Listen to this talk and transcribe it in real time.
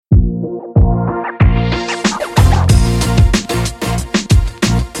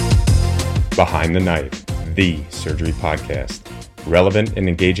Behind the Knife, the surgery podcast. Relevant and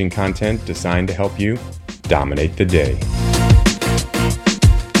engaging content designed to help you dominate the day.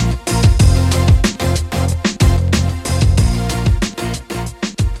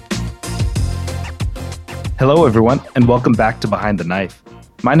 Hello, everyone, and welcome back to Behind the Knife.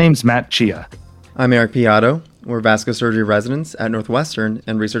 My name's Matt Chia. I'm Eric Piatto. We're vascular surgery residents at Northwestern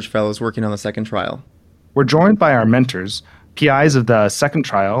and research fellows working on the second trial. We're joined by our mentors, PIs of the second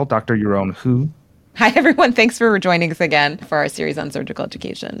trial, Dr. Yaron Hu. Hi, everyone. Thanks for joining us again for our series on surgical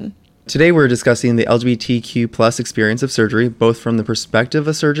education. Today, we're discussing the LGBTQ plus experience of surgery, both from the perspective of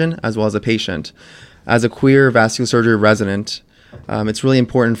a surgeon as well as a patient. As a queer vascular surgery resident, it's really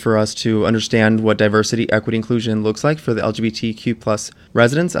important for us to understand what diversity, equity, inclusion looks like for the LGBTQ plus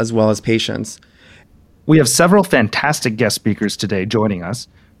residents as well as patients. We have several fantastic guest speakers today joining us.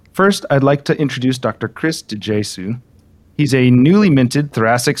 First, I'd like to introduce Dr. Chris DeJesu. He's a newly minted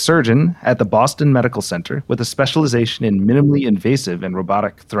thoracic surgeon at the Boston Medical Center with a specialization in minimally invasive and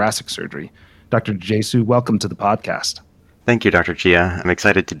robotic thoracic surgery. Dr. DeJesu, welcome to the podcast. Thank you, Dr. Chia. I'm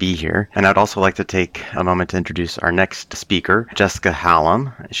excited to be here. And I'd also like to take a moment to introduce our next speaker, Jessica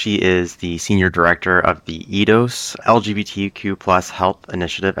Hallam. She is the Senior Director of the EDOS LGBTQ plus Health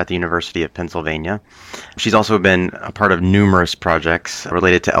Initiative at the University of Pennsylvania. She's also been a part of numerous projects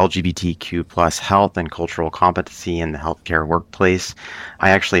related to LGBTQ plus health and cultural competency in the healthcare workplace. I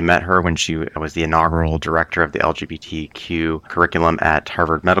actually met her when she was the inaugural director of the LGBTQ curriculum at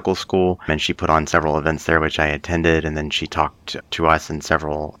Harvard Medical School, and she put on several events there, which I attended, and then she talked to us in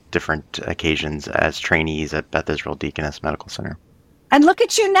several different occasions as trainees at Beth Israel Deaconess Medical Center. And look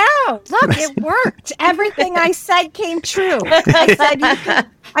at you now. Look, it worked. Everything I said came true.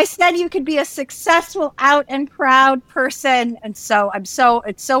 I said you could be a successful, out and proud person. And so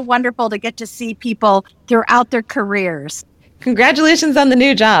it's so wonderful to get to see people throughout their careers. Congratulations on the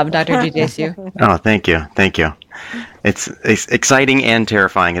new job, Dr. DeJesu. Oh, thank you. Thank you. It's exciting and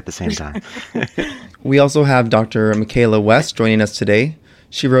terrifying at the same time. We also have Dr. Michaela West joining us today.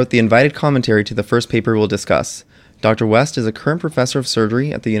 She wrote the invited commentary to the first paper we'll discuss. Dr. West is a current professor of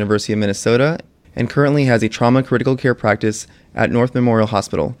surgery at the University of Minnesota and currently has a trauma critical care practice at North Memorial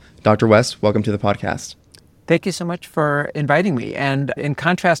Hospital. Dr. West, welcome to the podcast. Thank you so much for inviting me. And in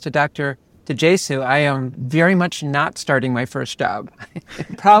contrast to Dr. DeJesu, I am very much not starting my first job.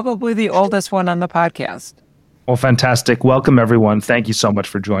 Probably the oldest one on the podcast. Well, fantastic. Welcome, everyone. Thank you so much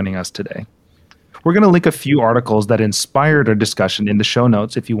for joining us today. We're going to link a few articles that inspired our discussion in the show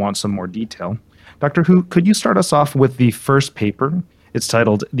notes if you want some more detail. Dr. Hu, could you start us off with the first paper? It's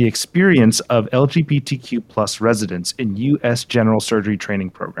titled The Experience of LGBTQ plus Residents in U.S. General Surgery Training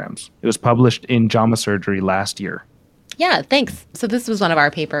Programs. It was published in JAMA Surgery last year. Yeah, thanks. So this was one of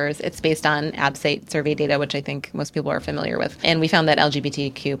our papers. It's based on ABSATE survey data, which I think most people are familiar with. And we found that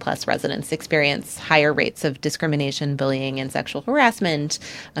LGBTQ plus residents experience higher rates of discrimination, bullying, and sexual harassment,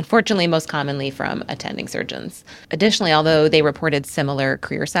 unfortunately, most commonly from attending surgeons. Additionally, although they reported similar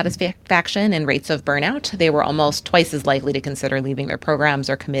career satisfaction and rates of burnout, they were almost twice as likely to consider leaving their programs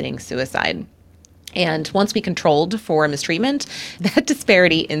or committing suicide. And once we controlled for mistreatment, that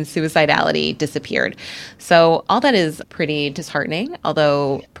disparity in suicidality disappeared. So all that is pretty disheartening,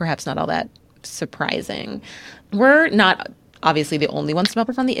 although perhaps not all that surprising. We're not obviously the only ones to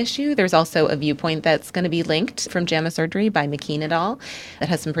publish on the issue. There's also a viewpoint that's going to be linked from JAMA Surgery by McKean et al. That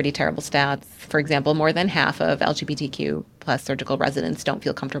has some pretty terrible stats. For example, more than half of LGBTQ plus surgical residents don't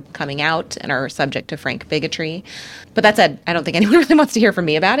feel comfortable coming out and are subject to frank bigotry. But that said, I don't think anyone really wants to hear from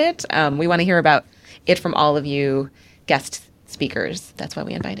me about it. We want to hear about it from all of you guest speakers. That's why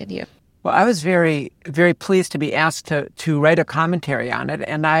we invited you. Well, I was very, very pleased to be asked to write a commentary on it.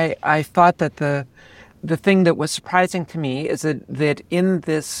 And I thought that the thing that was surprising to me is that in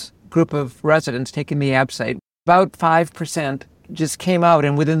this group of residents taking the ABSATE, about 5% just came out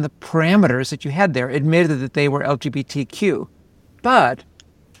and within the parameters that you had there admitted that they were LGBTQ. But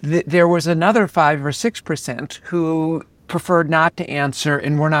there was another 5 or 6% who preferred not to answer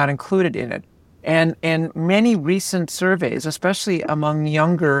and were not included in it. And many recent surveys, especially among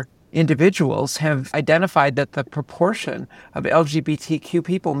younger individuals, have identified that the proportion of LGBTQ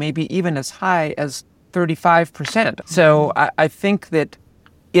people may be even as high as 35%. So I think that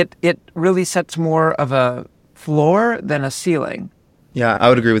it really sets more of a floor than a ceiling. Yeah, I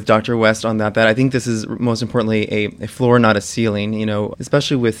would agree with Dr. West on that. I think this is most importantly a floor, not a ceiling. You know,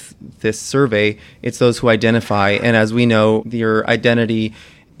 especially with this survey, it's those who identify. And as we know, your identity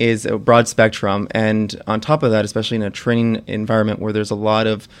is a broad spectrum. And on top of that, especially in a training environment where there's a lot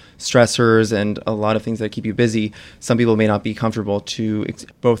of stressors and a lot of things that keep you busy, some people may not be comfortable to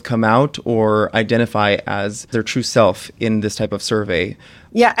both come out or identify as their true self in this type of survey.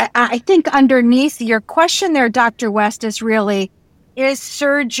 Yeah, I think underneath your question there, Dr. West, is really, is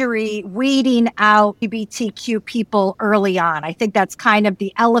surgery weeding out LGBTQ people early on? I think that's kind of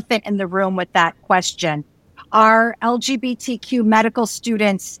the elephant in the room with that question. Are LGBTQ medical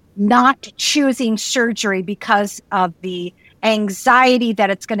students not choosing surgery because of the anxiety that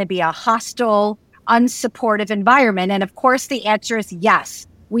it's going to be a hostile, unsupportive environment? And of course, the answer is yes.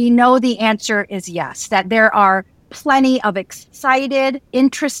 We know the answer is yes, that there are plenty of excited,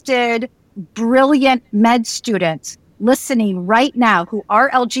 interested, brilliant med students listening right now who are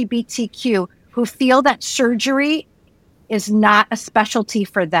LGBTQ, who feel that surgery is not a specialty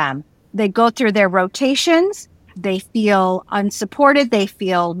for them. They go through their rotations, they feel unsupported, they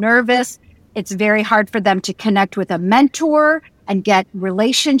feel nervous. It's very hard for them to connect with a mentor and get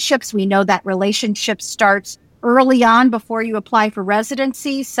relationships. We know that relationship starts early on before you apply for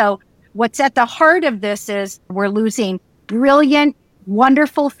residency. So what's at the heart of this is we're losing brilliant,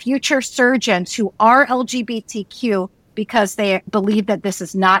 wonderful future surgeons who are LGBTQ because they believe that this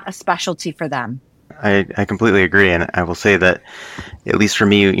is not a specialty for them. I completely agree. And I will say that, at least for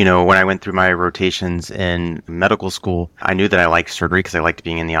me, when I went through my rotations in medical school, I knew that I liked surgery because I liked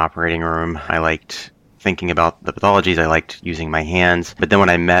being in the operating room. I liked thinking about the pathologies. I liked using my hands. But then when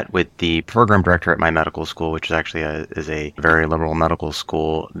I met with the program director at my medical school, which is actually is a very liberal medical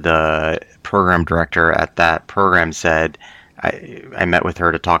school, the program director at that program said, I met with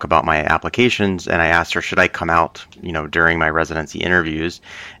her to talk about my applications, and I asked her, should I come out, during my residency interviews?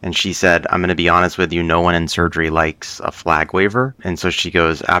 And she said, I'm going to be honest with you, no one in surgery likes a flag waver. And so she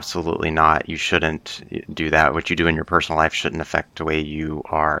goes, absolutely not. You shouldn't do that. What you do in your personal life shouldn't affect the way you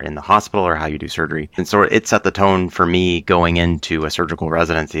are in the hospital or how you do surgery. And so it set the tone for me going into a surgical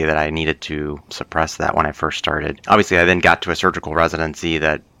residency that I needed to suppress that when I first started. Obviously, I then got to a surgical residency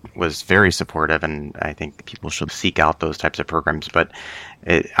that was very supportive, and I think people should seek out those types of programs. But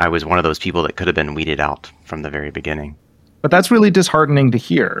I was one of those people that could have been weeded out from the very beginning. But that's really disheartening to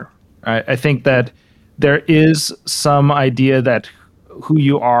hear. I think that there is some idea that who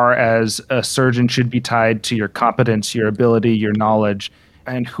you are as a surgeon should be tied to your competence, your ability, your knowledge,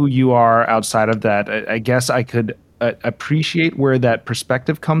 and who you are outside of that. I guess I could appreciate where that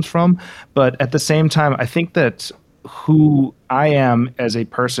perspective comes from. But at the same time, I think that who I am as a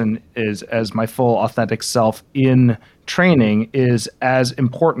person is as my full authentic self in training is as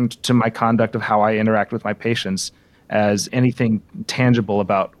important to my conduct of how I interact with my patients as anything tangible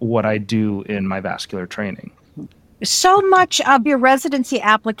about what I do in my vascular training. So much of your residency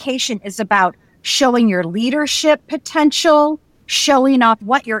application is about showing your leadership potential, showing off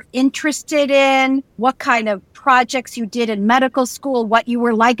what you're interested in, what kind of projects you did in medical school, what you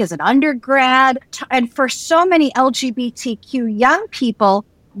were like as an undergrad. And for so many LGBTQ young people,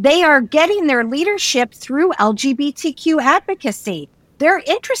 they are getting their leadership through LGBTQ advocacy. They're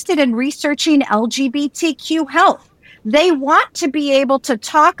interested in researching LGBTQ health. They want to be able to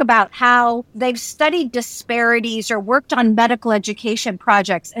talk about how they've studied disparities or worked on medical education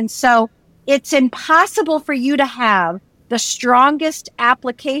projects. And so it's impossible for you to have the strongest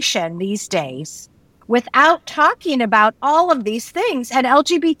application these days without talking about all of these things. And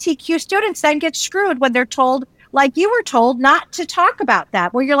LGBTQ students then get screwed when they're told, like you were told, not to talk about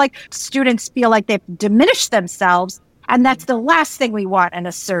that, where you're like, students feel like they've diminished themselves. And that's the last thing we want in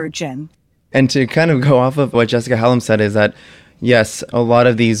a surgeon. And to kind of go off of what Jessica Hallam said is that, yes, a lot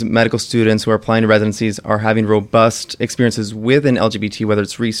of these medical students who are applying to residencies are having robust experiences within LGBT, whether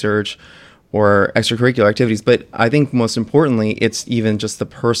it's research or extracurricular activities. But I think most importantly, it's even just the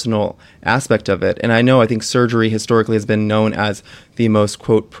personal aspect of it. And I think surgery historically has been known as the most,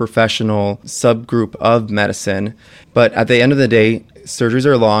 quote, professional subgroup of medicine. But at the end of the day, surgeries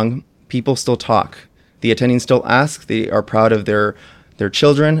are long. People still talk. The attendings still ask. They are proud of their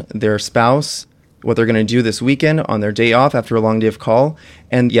children, their spouse, what they're going to do this weekend on their day off after a long day of call.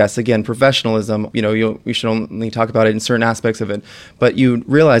 And yes, again, professionalism, we should only talk about it in certain aspects of it. But you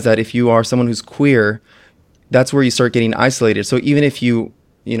realize that if you are someone who's queer, that's where you start getting isolated. So even if you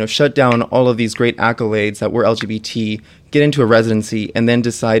shut down all of these great accolades that were LGBT, get into a residency, and then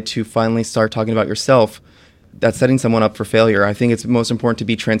decide to finally start talking about yourself, that's setting someone up for failure. I think it's most important to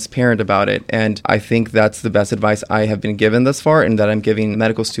be transparent about it. And I think that's the best advice I have been given thus far, and that I'm giving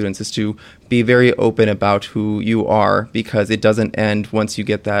medical students, is to be very open about who you are, because it doesn't end once you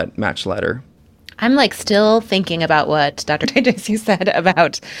get that match letter. I'm like still thinking about what Dr. Tejasi said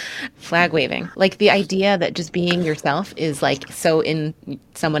about flag waving. Like the idea that just being yourself is like so in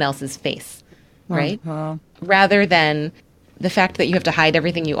someone else's face, right? Rather than the fact that you have to hide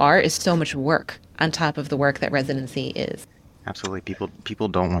everything you are is so much work on top of the work that residency is. Absolutely. People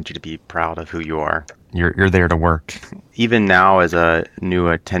don't want you to be proud of who you are. You're there to work. Even now, as a new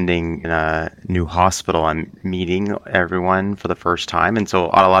attending in a new hospital, I'm meeting everyone for the first time. And so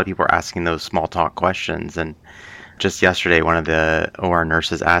a lot of people are asking those small talk questions. And just yesterday, one of the OR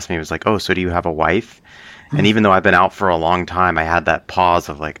nurses asked me, was like, "Oh, so do you have a wife?" And even though I've been out for a long time, I had that pause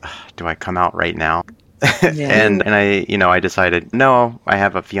of like, do I come out right now? and I decided, no, I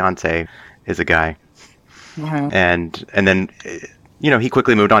have a fiance, is a guy. And then, he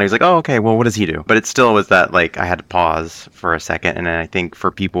quickly moved on. He was like, oh, okay, well, what does he do? But it still was that, like, I had to pause for a second. And then I think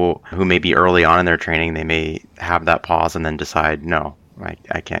for people who may be early on in their training, they may have that pause and then decide, no,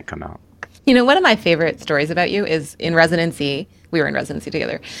 I can't come out. One of my favorite stories about you is in residency. We were in residency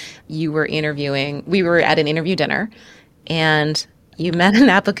together. We were at an interview dinner, and you met an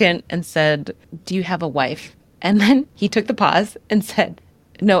applicant and said, do you have a wife? And then he took the pause and said,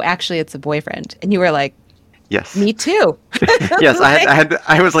 no, actually, it's a boyfriend. And you were like, yes, me too. Yes,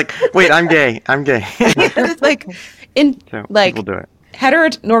 I was like, wait, I'm gay. It's like, people do it.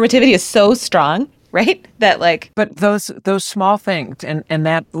 Heteronormativity is so strong, right? That like, but those small things and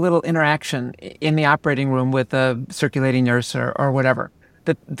that little interaction in the operating room with a circulating nurse or whatever,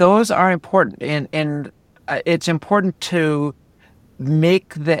 that those are important, and it's important to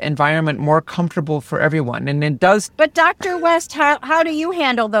make the environment more comfortable for everyone, and it does. But Dr. West, how do you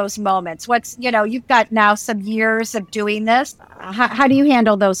handle those moments? You've got now some years of doing this. How do you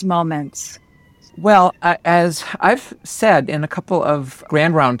handle those moments? Well, as I've said in a couple of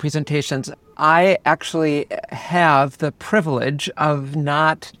Grand Round presentations, I actually have the privilege of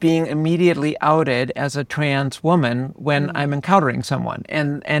not being immediately outed as a trans woman when I'm encountering someone,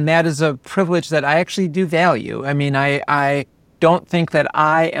 and that is a privilege that I actually do value. I mean, I don't think that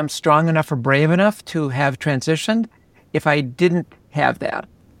I am strong enough or brave enough to have transitioned if I didn't have that.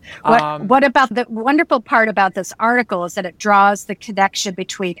 What about the wonderful part about this article is that it draws the connection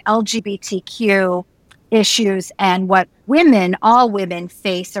between LGBTQ issues and what all women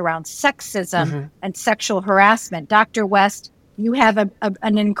face around sexism and sexual harassment. Dr. West, you have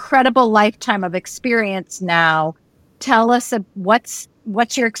an incredible lifetime of experience now. Tell us what's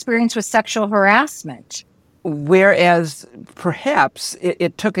your experience with sexual harassment? Whereas perhaps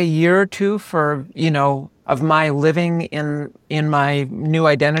it took a year or two for, of my living in my new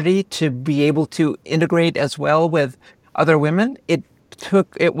identity to be able to integrate as well with other women, it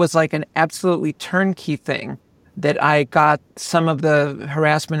was like an absolutely turnkey thing that I got some of the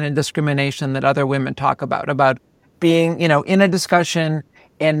harassment and discrimination that other women talk about being, in a discussion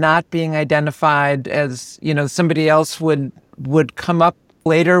and not being identified as, somebody else would come up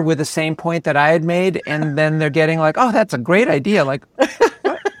later with the same point that I had made, and then they're getting like, oh, that's a great idea. Like,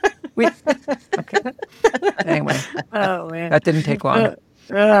 what? Okay. Anyway, that didn't take long.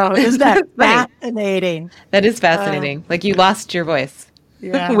 Isn't that fascinating? That is fascinating. Like you lost your voice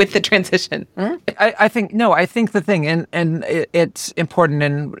with the transition. I think the thing, and it's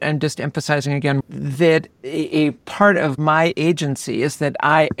important, and just emphasizing again that a part of my agency is that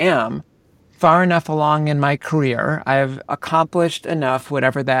I am far enough along in my career. I've accomplished enough,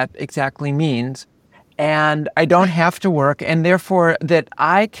 whatever that exactly means, and I don't have to work, and therefore that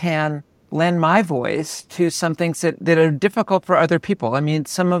I can lend my voice to some things that are difficult for other people. I mean,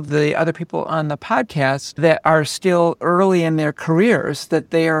 some of the other people on the podcast that are still early in their careers,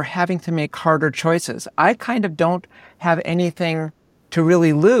 that they are having to make harder choices. I kind of don't have anything to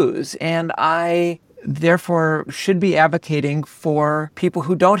really lose, and I therefore should be advocating for people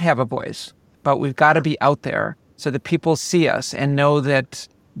who don't have a voice. But we've got to be out there so that people see us and know that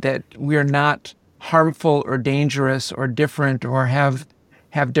we're not harmful or dangerous or different or have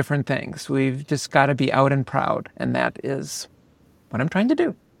different things. We've just got to be out and proud, and that is what I'm trying to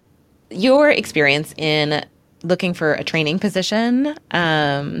do. Your experience in looking for a training position,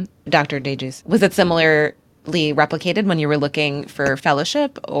 Dr. Tejasi, was it similarly replicated when you were looking for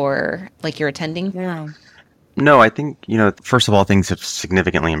fellowship or like you're attending? Yeah. No, I think, first of all, things have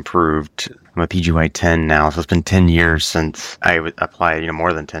significantly improved. I'm a PGY 10 now, so it's been 10 years since I applied,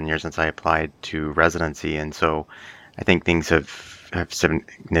 more than 10 years since I applied to residency. And so I think things have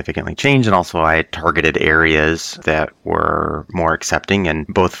significantly changed. And also I targeted areas that were more accepting, and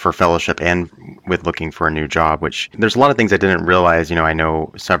both for fellowship and with looking for a new job, which there's a lot of things I didn't realize. I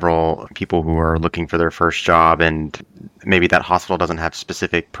know several people who are looking for their first job, and maybe that hospital doesn't have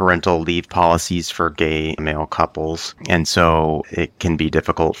specific parental leave policies for gay male couples. And so it can be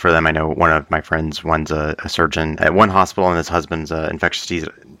difficult for them. I know one of my friends, one's a surgeon at one hospital and his husband's an infectious disease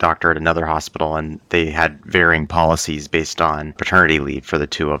doctor at another hospital, and they had varying policies based on paternity leave for the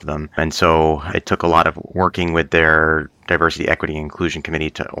two of them. And so it took a lot of working with their diversity, equity, and inclusion committee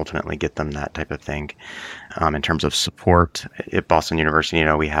to ultimately get them that type of thing. In terms of support at Boston University,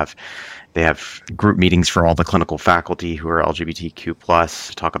 they have group meetings for all the clinical faculty who are LGBTQ+,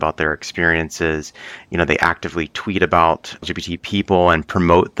 to talk about their experiences. They actively tweet about LGBT people and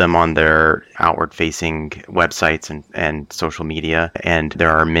promote them on their outward-facing websites and social media. And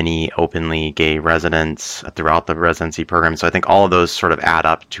there are many openly gay residents throughout the residency program. So I think all of those sort of add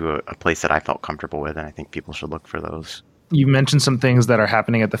up to a place that I felt comfortable with, and I think people should look for those. You mentioned some things that are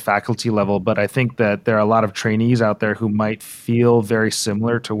happening at the faculty level, but I think that there are a lot of trainees out there who might feel very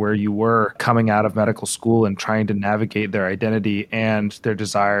similar to where you were coming out of medical school and trying to navigate their identity and their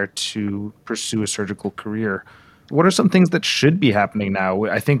desire to pursue a surgical career. What are some things that should be happening now?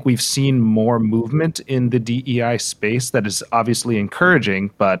 I think we've seen more movement in the DEI space that is obviously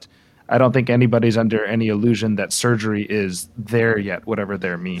encouraging, but I don't think anybody's under any illusion that surgery is there yet, whatever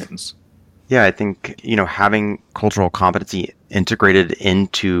there means. Yeah, I think, having cultural competency integrated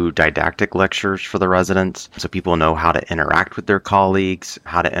into didactic lectures for the residents so people know how to interact with their colleagues,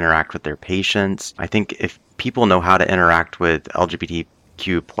 how to interact with their patients. I think if people know how to interact with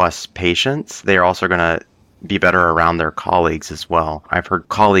LGBTQ plus patients, they're also going to be better around their colleagues as well. I've heard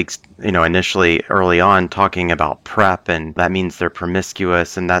colleagues, initially early on talking about PrEP, and that means they're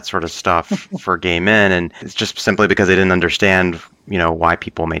promiscuous and that sort of stuff for gay men. And it's just simply because they didn't understand, why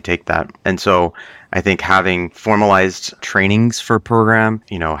people may take that. And so I think having formalized trainings for program,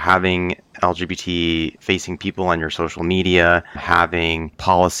 having LGBT facing people on your social media, having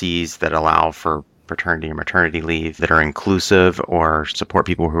policies that allow for paternity and maternity leave that are inclusive or support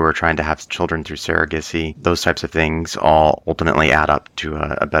people who are trying to have children through surrogacy, those types of things all ultimately add up to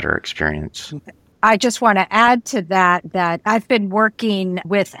a better experience. I just want to add to that I've been working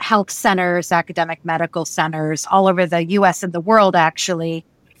with health centers, academic medical centers all over the U.S. and the world, actually,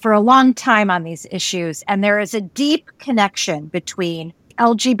 for a long time on these issues. And there is a deep connection between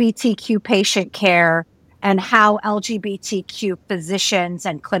LGBTQ patient care and how LGBTQ physicians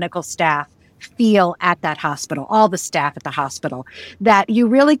and clinical staff feel at that hospital, all the staff at the hospital, that you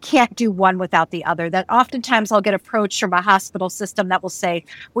really can't do one without the other. That oftentimes I'll get approached from a hospital system that will say,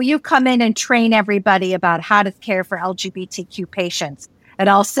 will you come in and train everybody about how to care for LGBTQ patients? And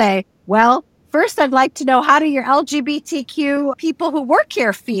I'll say, well, first, I'd like to know, how do your LGBTQ people who work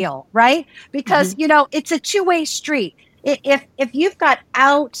here feel, right? Because, it's a two-way street. If you've got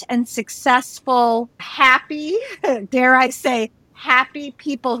out and successful, happy, dare I say, happy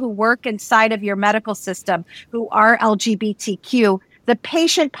people who work inside of your medical system who are LGBTQ, the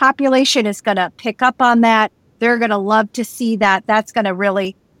patient population is going to pick up on that. They're going to love to see that. That's going to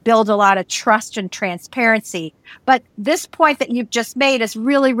really build a lot of trust and transparency. But this point that you've just made is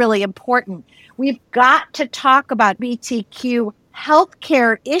really, really important. We've got to talk about BTQ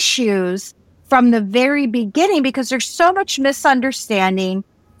healthcare issues from the very beginning, because there's so much misunderstanding.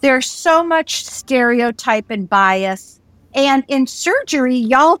 There's so much stereotype and bias. And in surgery,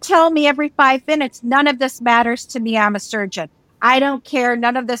 y'all tell me every 5 minutes, none of this matters to me. I'm a surgeon. I don't care.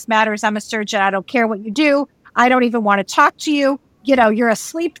 None of this matters. I'm a surgeon. I don't care what you do. I don't even want to talk to you. You're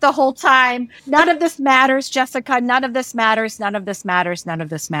asleep the whole time. None of this matters, Jessica. None of this matters. None of this matters. None of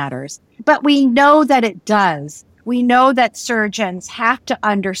this matters. But we know that it does. We know that surgeons have to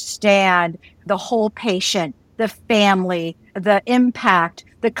understand the whole patient, the family, the impact,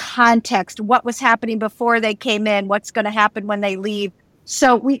 the context, what was happening before they came in, what's going to happen when they leave.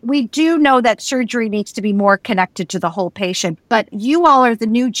 So we do know that surgery needs to be more connected to the whole patient. But you all are the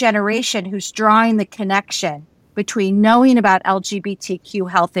new generation who's drawing the connection between knowing about LGBTQ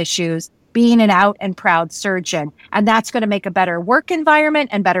health issues, being an out and proud surgeon. And that's going to make a better work environment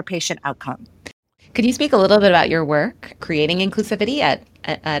and better patient outcome. Could you speak a little bit about your work creating inclusivity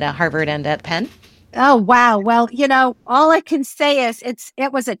at Harvard and at Penn? Oh, wow. Well, all I can say is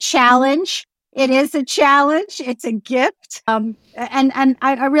it was a challenge. It is a challenge. It's a gift. And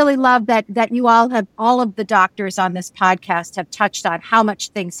I really love that you all of the doctors on this podcast have touched on how much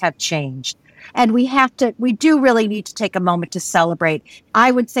things have changed. And we do really need to take a moment to celebrate.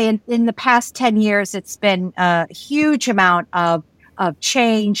 I would say in the past 10 years, it's been a huge amount of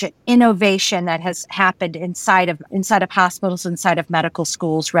change, innovation that has happened inside of hospitals, inside of medical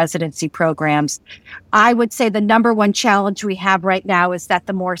schools, residency programs. I would say the number one challenge we have right now is that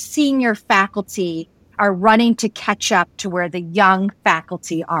the more senior faculty are running to catch up to where the young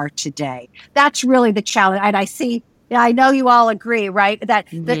faculty are today. That's really the challenge. And I see Yeah, I know you all agree, right? That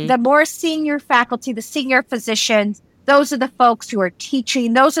the more senior faculty, the senior physicians, those are the folks who are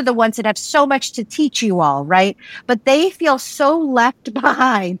teaching. Those are the ones that have so much to teach you all, right? But they feel so left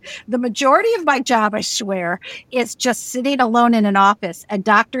behind. The majority of my job, I swear, is just sitting alone in an office and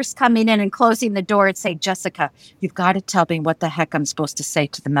doctors coming in and closing the door and say, Jessica, you've got to tell me what the heck I'm supposed to say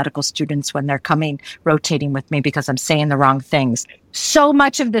to the medical students when they're coming, rotating with me because I'm saying the wrong things. So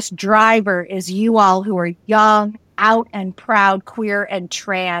much of this driver is you all who are young, out and proud queer and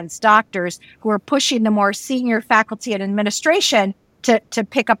trans doctors who are pushing the more senior faculty and administration to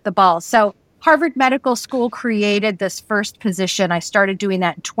pick up the ball. So Harvard Medical School created this first position. I started doing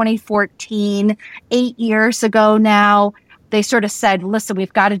that in 2014, 8 years ago now. They sort of said, listen,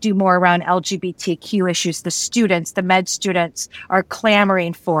 we've got to do more around LGBTQ issues. The students, the med students are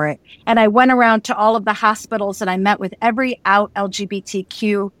clamoring for it. And I went around to all of the hospitals and I met with every out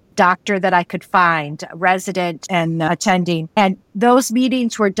LGBTQ doctor that I could find, resident and attending. And those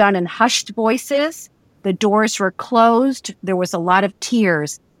meetings were done in hushed voices. The doors were closed. There was a lot of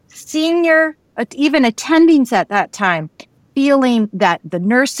tears. Senior, even attendings at that time, feeling that the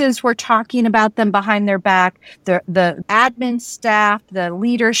nurses were talking about them behind their back, the admin staff, the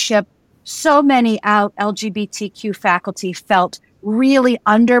leadership, so many out LGBTQ faculty felt really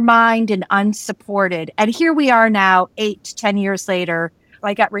undermined and unsupported. And here we are now, 8 to 10 years later.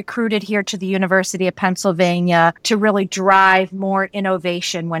 I got recruited here to the University of Pennsylvania to really drive more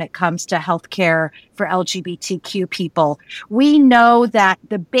innovation when it comes to healthcare for LGBTQ people. We know that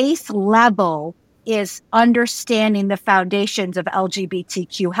the base level is understanding the foundations of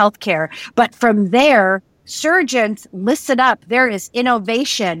LGBTQ healthcare. But from there, surgeons, listen up. There is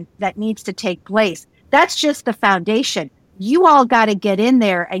innovation that needs to take place. That's just the foundation. You all got to get in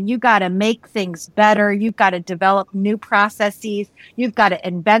there and you got to make things better. You've got to develop new processes. You've got to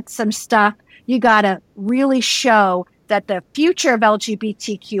invent some stuff. You got to really show that the future of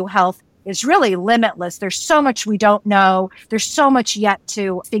LGBTQ health is really limitless. There's so much we don't know. There's so much yet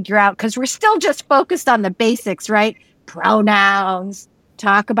to figure out because we're still just focused on the basics, right? Pronouns,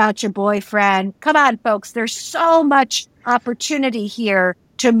 talk about your boyfriend. Come on, folks. There's so much opportunity here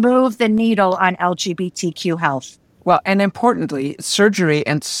to move the needle on LGBTQ health. Well, and importantly, surgery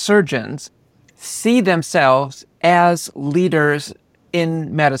and surgeons see themselves as leaders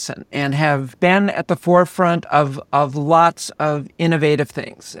in medicine and have been at the forefront of lots of innovative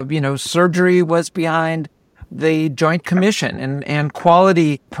things. You know, surgery was behind the Joint Commission and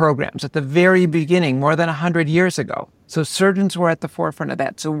quality programs at the very beginning, more than 100 years ago. So surgeons were at the forefront of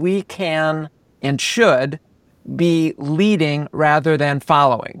that. So we can and should be leading rather than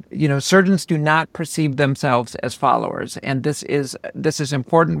following. You know, surgeons do not perceive themselves as followers, and this is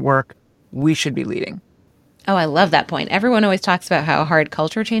important work. We should be leading. Oh, I love that point. Everyone always talks about how hard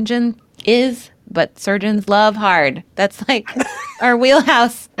culture changing is, but surgeons love hard. That's like our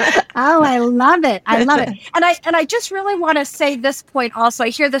wheelhouse. Oh, I love it. I love it. And I just really want to say this point also. I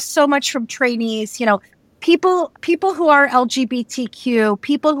hear this so much from trainees, you know, people who are LGBTQ,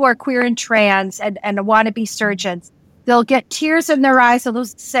 people who are queer and trans and want to be surgeons, they'll get tears in their eyes and they'll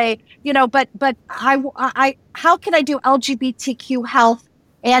say, you know, but I how can I do LGBTQ health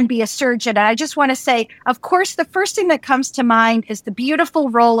and be a surgeon? And I just want to say, of course, the first thing that comes to mind is the beautiful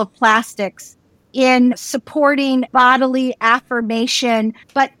role of plastics in supporting bodily affirmation,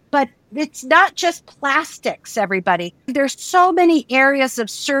 but it's not just plastics, everybody. There's so many areas of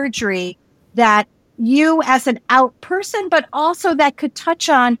surgery that you as an out person, but also that could touch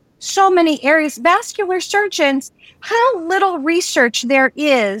on so many areas. Vascular surgeons, how little research there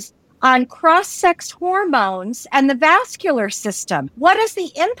is on cross-sex hormones and the vascular system. What is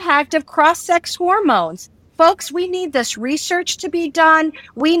the impact of cross-sex hormones? Folks, we need this research to be done.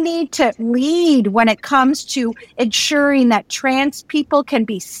 We need to lead when it comes to ensuring that trans people can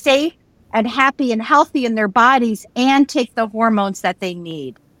be safe and happy and healthy in their bodies and take the hormones that they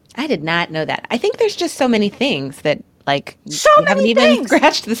need. I did not know that. I think there's just so many things that, like, so you haven't even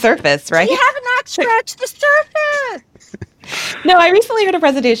scratched the surface, right? We have not scratched the surface. No, I recently heard a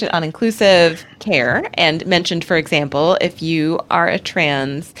presentation on inclusive care and mentioned, for example, if you are a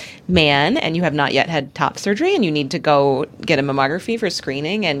trans man and you have not yet had top surgery and you need to go get a mammography for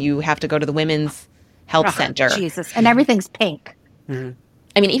screening and you have to go to the Women's Health Center. Jesus, and everything's pink. Mm-hmm.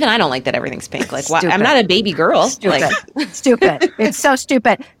 I mean, even I don't like that everything's pink. Like, why? I'm not a baby girl. Stupid. Stupid. It's so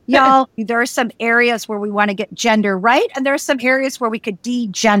stupid. Y'all, there are some areas where we want to get gender right, and there are some areas where we could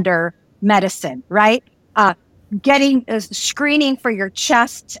de-gender medicine, right? Getting screening for your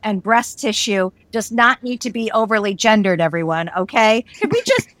chest and breast tissue does not need to be overly gendered, everyone, okay? Can we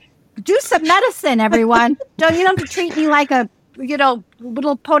just do some medicine, everyone? You don't have to treat me like a,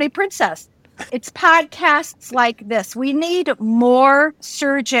 little pony princess. It's podcasts like this. We need more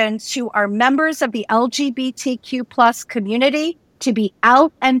surgeons who are members of the LGBTQ plus community to be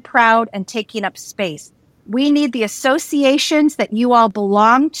out and proud and taking up space. We need the associations that you all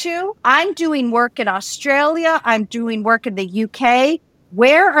belong to. I'm doing work in Australia. I'm doing work in the UK.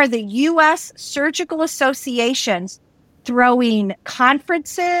 Where are the US surgical associations throwing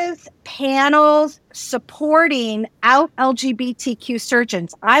conferences, panels, supporting out LGBTQ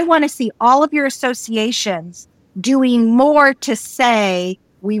surgeons? I want to see all of your associations doing more to say,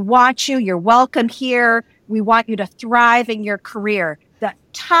 we want you, you're welcome here, we want you to thrive in your career. The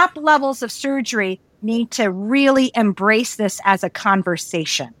top levels of surgery need to really embrace this as a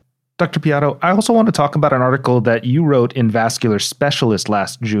conversation. Dr. Piatto, I also want to talk about an article that you wrote in Vascular Specialist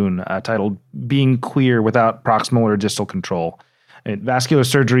last June titled Being Queer Without Proximal or Distal Control. Vascular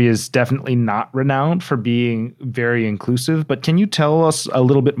surgery is definitely not renowned for being very inclusive, but can you tell us a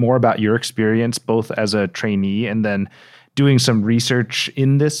little bit more about your experience both as a trainee and then doing some research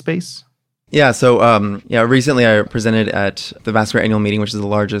in this space? Yeah, so recently I presented at the Vascular Annual Meeting, which is the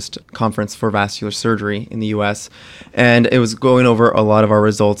largest conference for vascular surgery in the U.S., and it was going over a lot of our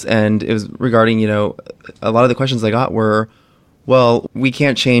results, and it was regarding, a lot of the questions I got were, well, we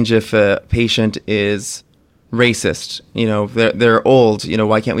can't change if a patient is racist, they're old,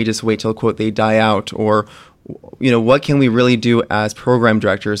 why can't we just wait till, quote, they die out, or, what can we really do as program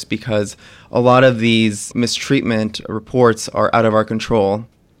directors, because a lot of these mistreatment reports are out of our control.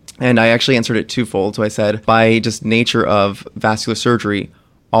 And I actually answered it twofold. So I said, by just nature of vascular surgery,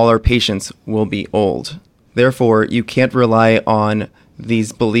 all our patients will be old. Therefore, you can't rely on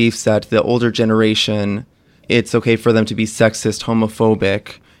these beliefs that the older generation, it's okay for them to be sexist,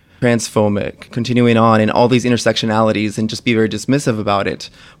 homophobic, transphobic, continuing on, and all these intersectionalities, and just be very dismissive about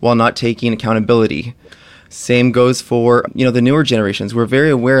it while not taking accountability. Same goes for, the newer generations. We're very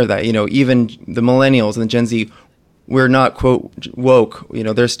aware that, even the millennials and the Gen Z, we're not, quote, woke.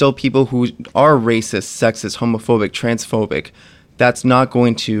 There's still people who are racist, sexist, homophobic, transphobic. That's not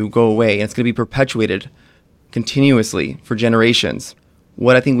going to go away. And it's going to be perpetuated continuously for generations.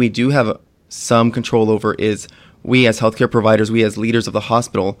 What I think we do have some control over is we as healthcare providers, we as leaders of the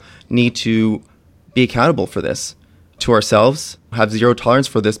hospital need to be accountable for this to ourselves, have zero tolerance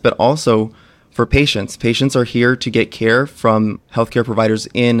for this, but also for patients. Patients are here to get care from healthcare providers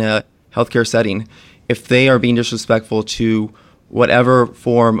in a healthcare setting. If they are being disrespectful to whatever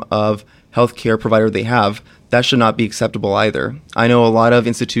form of healthcare provider they have, that should not be acceptable either. I know a lot of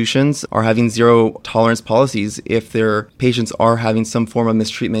institutions are having zero tolerance policies if their patients are having some form of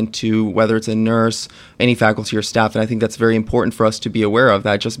mistreatment to whether it's a nurse, any faculty or staff. And I think that's very important for us to be aware of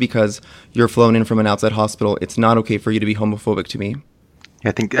that. Just because you're flown in from an outside hospital, it's not okay for you to be homophobic to me.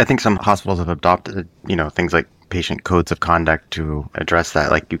 I think some hospitals have adopted, things like patient codes of conduct to address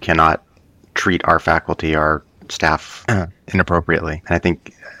that. Like, you cannot treat our faculty, our staff inappropriately. And I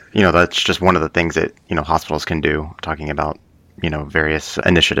think, that's just one of the things that, hospitals can do, talking about, various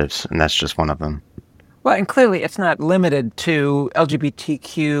initiatives, and that's just one of them. Well, and clearly it's not limited to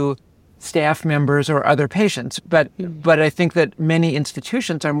LGBTQ staff members or other patients, but I think that many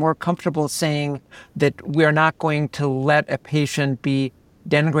institutions are more comfortable saying that we're not going to let a patient be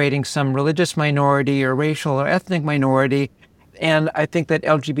denigrating some religious minority or racial or ethnic minority. And I think that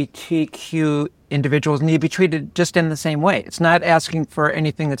LGBTQ individuals need to be treated just in the same way. It's not asking for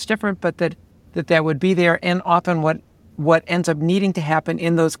anything that's different, but that would be there. And often what ends up needing to happen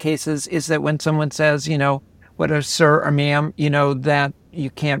in those cases is that when someone says, whether sir or ma'am, that you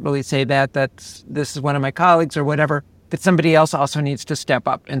can't really say this is one of my colleagues or whatever, that somebody else also needs to step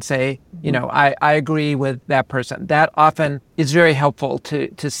up and say, I agree with that person. That often is very helpful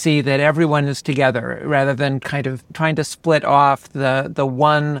to see that everyone is together rather than kind of trying to split off the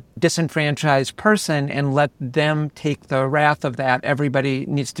one disenfranchised person and let them take the wrath of that. Everybody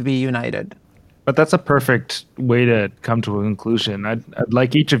needs to be united. But that's a perfect way to come to a conclusion. I'd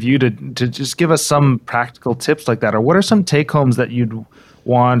like each of you to just give us some practical tips like that. Or what are some take-homes that you'd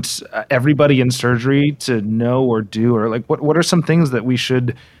want everybody in surgery to know or do? Or like what are some things that we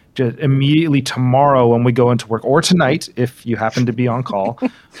should just immediately tomorrow when we go into work, or tonight if you happen to be on call,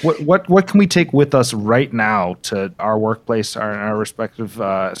 what can we take with us right now to our workplace, our respective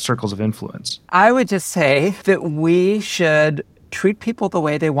circles of influence? I would just say that we should treat people the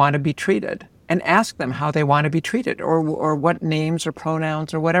way they want to be treated, and ask them how they want to be treated, or what names or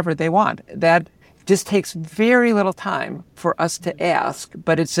pronouns or whatever they want. That just takes very little time for us to ask,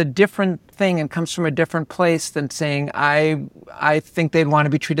 but it's a different thing and comes from a different place than saying, I think they'd want to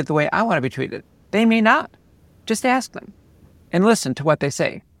be treated the way I want to be treated. They may not. Just ask them and listen to what they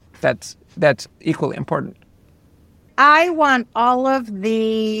say. That's equally important. I want all of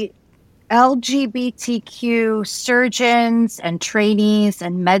the LGBTQ surgeons and trainees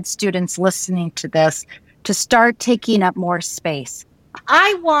and med students listening to this to start taking up more space.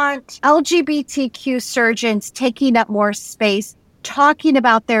 I want LGBTQ surgeons taking up more space, talking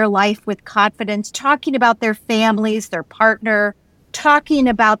about their life with confidence, talking about their families, their partner, talking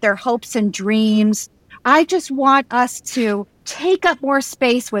about their hopes and dreams. I just want us to take up more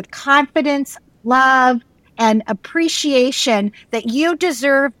space with confidence, love, and appreciation that you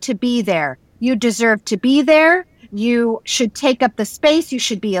deserve to be there. You deserve to be there. You should take up the space. You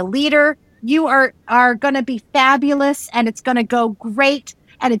should be a leader. You are going to be fabulous, and it's going to go great,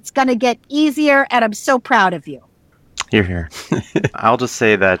 and it's going to get easier, and I'm so proud of you. Hear, hear. I'll just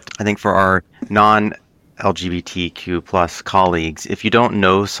say that I think for our non-LGBTQ plus colleagues, if you don't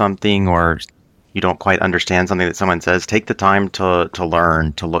know something or you don't quite understand something that someone says, take the time to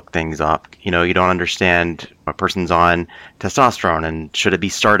learn, to look things up. You know, you don't understand a person's on testosterone and should it be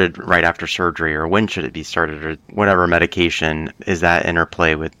started right after surgery, or when should it be started, or whatever medication is that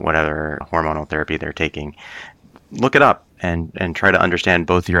interplay with whatever hormonal therapy they're taking. Look it up and try to understand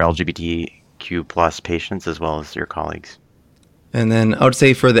both your LGBTQ plus patients as well as your colleagues. And then I would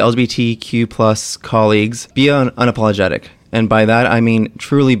say for the LGBTQ plus colleagues, be unapologetic. And by that, I mean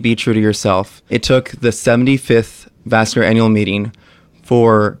truly be true to yourself. It took the 75th Vascular Annual Meeting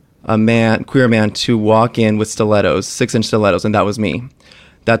for a queer man to walk in with stilettos, 6-inch stilettos, and that was me.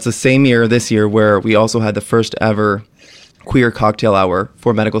 That's the same year, this year, where we also had the first ever queer cocktail hour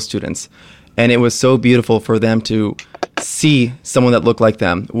for medical students. And it was so beautiful for them to see someone that looked like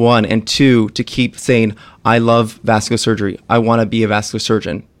them, one, and two, to keep saying, I love vascular surgery. I want to be a vascular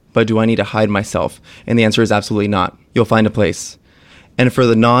surgeon. But do I need to hide myself? And the answer is absolutely not. You'll find a place. And for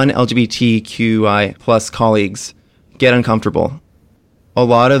the non-LGBTQI plus colleagues, get uncomfortable. A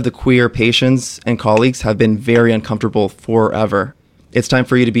lot of the queer patients and colleagues have been very uncomfortable forever. It's time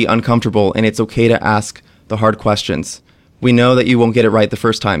for you to be uncomfortable, and it's okay to ask the hard questions. We know that you won't get it right the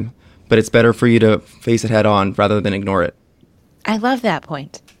first time, but it's better for you to face it head on rather than ignore it. I love that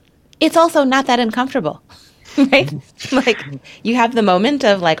point. It's also not that uncomfortable. Right? Like, you have the moment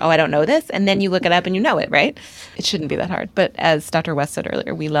of like, oh, I don't know this. And then you look it up and you know it, right? It shouldn't be that hard. But as Dr. West said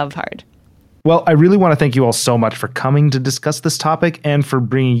earlier, we love hard. Well, I really want to thank you all so much for coming to discuss this topic and for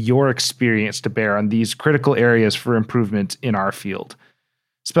bringing your experience to bear on these critical areas for improvement in our field.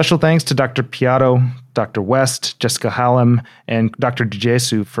 Special thanks to Dr. Piatto, Dr. West, Jessica Hallam, and Dr.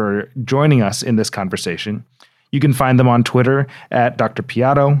 DeJesu for joining us in this conversation. You can find them on Twitter at Dr.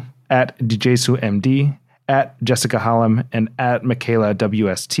 Piatto, at DeJesuMD, at Jessica Hallam, and at Michaela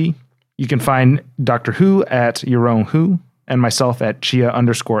WST. You can find Dr. Who at Yaron Who, and myself at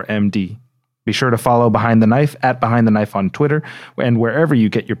Chia_MD. Be sure to follow Behind the Knife at Behind the Knife on Twitter and wherever you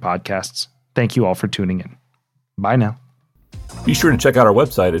get your podcasts. Thank you all for tuning in. Bye now. Be sure to check out our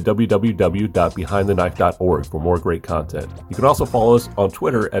website at www.behindtheknife.org for more great content. You can also follow us on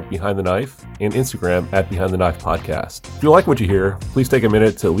Twitter at Behind the Knife and Instagram at Behind the Knife Podcast. If you like what you hear, please take a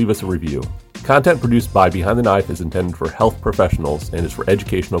minute to leave us a review. Content produced by Behind the Knife is intended for health professionals and is for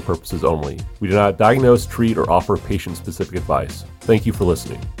educational purposes only. We do not diagnose, treat, or offer patient-specific advice. Thank you for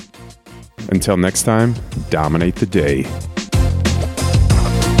listening. Until next time, dominate the day.